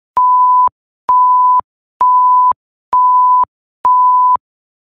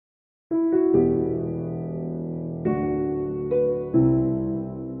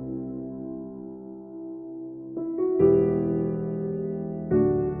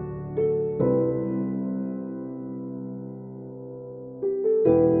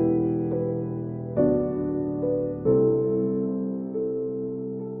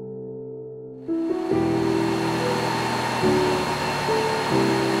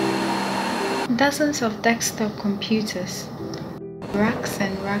Dozens of desktop computers, racks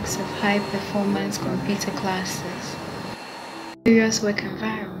and racks of high-performance computer classes, various work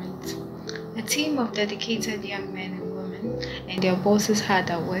environments, a team of dedicated young men and women, and their bosses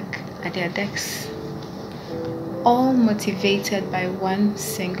hard at work at their desks, all motivated by one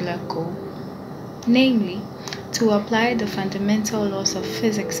singular goal, namely, to apply the fundamental laws of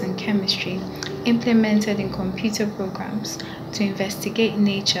physics and chemistry implemented in computer programs to investigate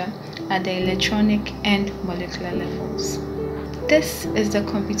nature at the electronic and molecular levels. This is the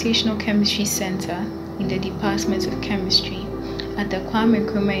Computational Chemistry Center in the Department of Chemistry at the Kwame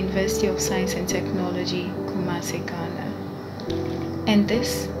Nkrumah University of Science and Technology, Kumasi, Ghana. And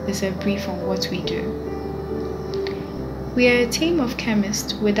this is a brief on what we do. We are a team of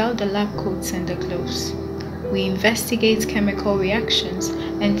chemists without the lab coats and the gloves. We investigate chemical reactions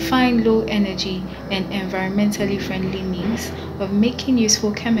and find low energy and environmentally friendly means of making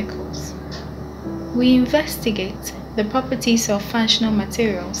useful chemicals. We investigate the properties of functional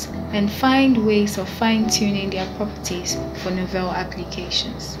materials and find ways of fine-tuning their properties for novel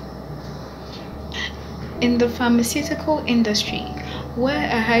applications. In the pharmaceutical industry, where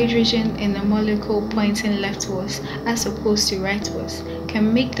a hydrogen in a molecule pointing leftwards as opposed to rightwards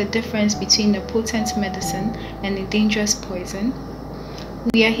can make the difference between a potent medicine and a dangerous poison,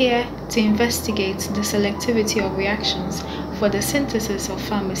 we are here to investigate the selectivity of reactions for the synthesis of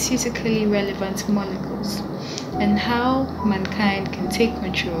pharmaceutically relevant molecules and how mankind can take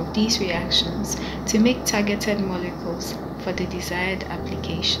control of these reactions to make targeted molecules for the desired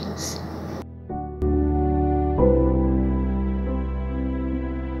applications.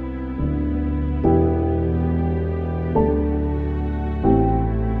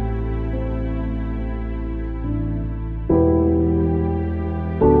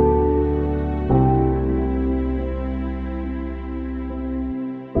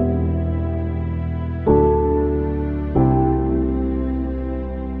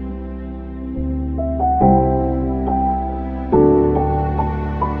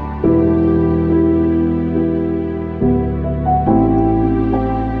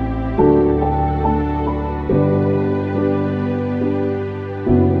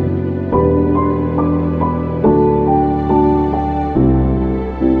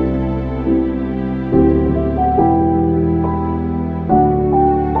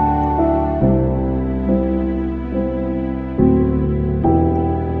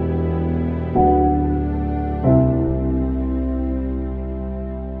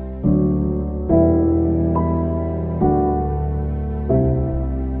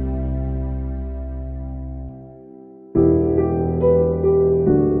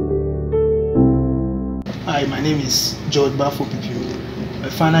 Hi, my name is George Bafo Pipiu, a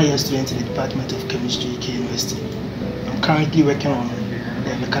final year student in the Department of Chemistry, KNUST. I'm currently working on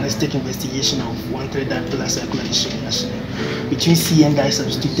the mechanistic investigation of one-third-dipolar circular addition reaction between CN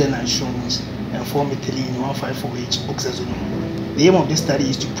disubstituted nitrones and 4-methylene 1,5,4-H oxazolone. The aim of this study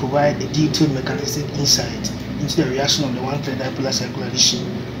is to provide a detailed mechanistic insight into the reaction of the one-third-dipolar circular addition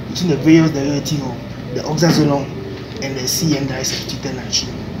between the various derivatives of the oxazolone and the CN disubstituted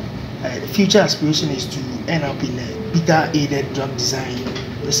nitrone. The future aspiration is to end up in a beta-aided drug design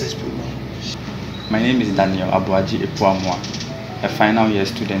research program. My name is Daniel Abuaji Epuamwa, a final year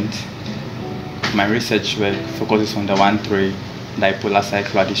student. My research work focuses on the 1,3-dipolar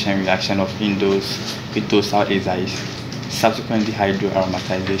cyclic addition reaction of indoles with tosyl azides, subsequently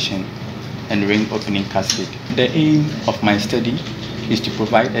hydroaromatization, and ring opening cascade. The aim of my study is to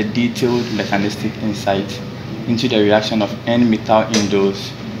provide a detailed mechanistic insight into the reaction of N-methyl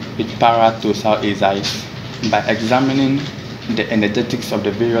indoles with para-tosyl azides by examining the energetics of the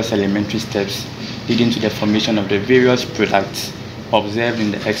various elementary steps leading to the formation of the various products observed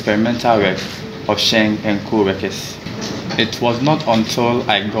in the experimental work of Sheng and co-workers. It was not until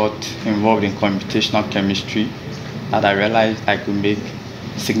I got involved in computational chemistry that I realized I could make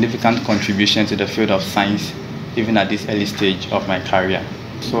significant contribution to the field of science even at this early stage of my career.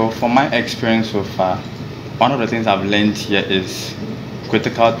 So from my experience so far, one of the things I've learned here is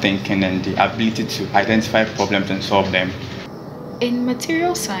critical thinking and the ability to identify problems and solve them. In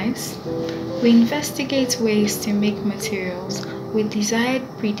material science, we investigate ways to make materials with desired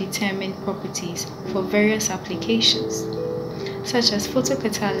predetermined properties for various applications, such as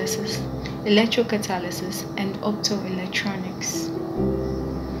photocatalysis, electrocatalysis, and optoelectronics.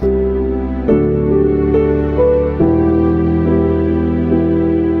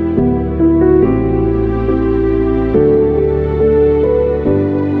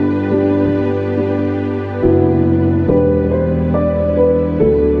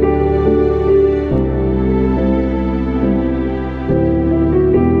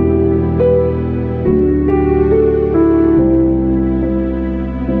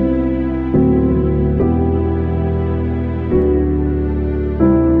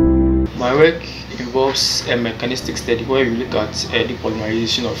 involves a mechanistic study where we look at the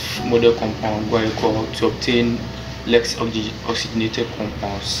polymerization of model compound glycol to obtain less oxygenated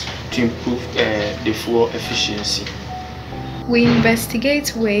compounds to improve the fuel efficiency. We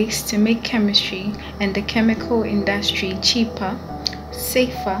investigate ways to make chemistry and the chemical industry cheaper,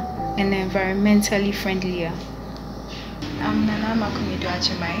 safer, and environmentally friendlier. I'm Nana Makumidu,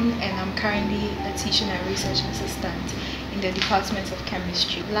 and I'm currently a teaching and research assistant in the Department of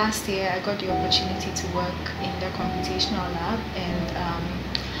Chemistry. Last year, I got the opportunity to work in the Computational lab, and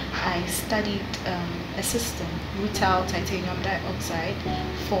I studied a system, rutile titanium dioxide,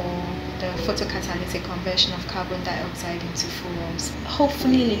 for the photocatalytic conversion of carbon dioxide into fuels.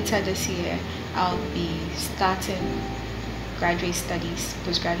 Hopefully later this year, I'll be starting graduate studies,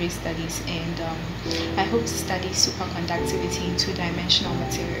 postgraduate studies, and I hope to study superconductivity in two-dimensional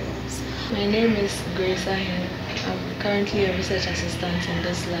materials. My name is Grace Ahin. I'm currently a research assistant in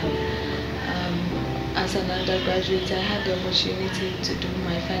this lab. As an undergraduate, I had the opportunity to do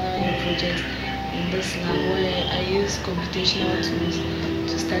my final year project in this lab where I use computational tools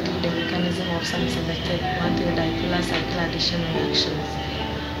to study the mechanism of some selected 1,3-dipolar cycle addition reactions.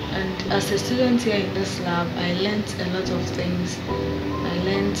 And as a student here in this lab, I learned a lot of things. I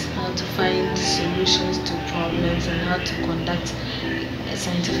learned how to find solutions to problems and how to conduct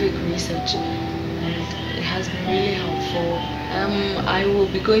scientific research. And it has been really helpful. I will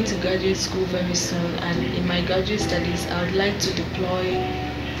be going to graduate school very soon, and in my graduate studies, I would like to deploy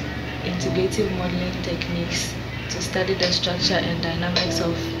integrative modeling techniques to study the structure and dynamics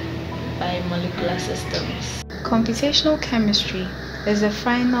of biomolecular systems. Computational chemistry is the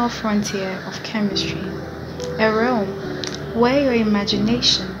final frontier of chemistry, a realm where your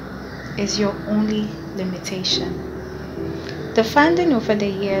imagination is your only limitation. The funding over the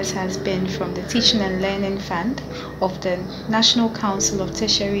years has been from the Teaching and Learning Fund of the National Council of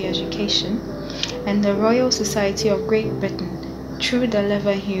Tertiary Education and the Royal Society of Great Britain through the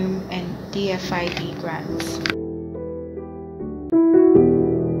Leverhulme and DFID grants.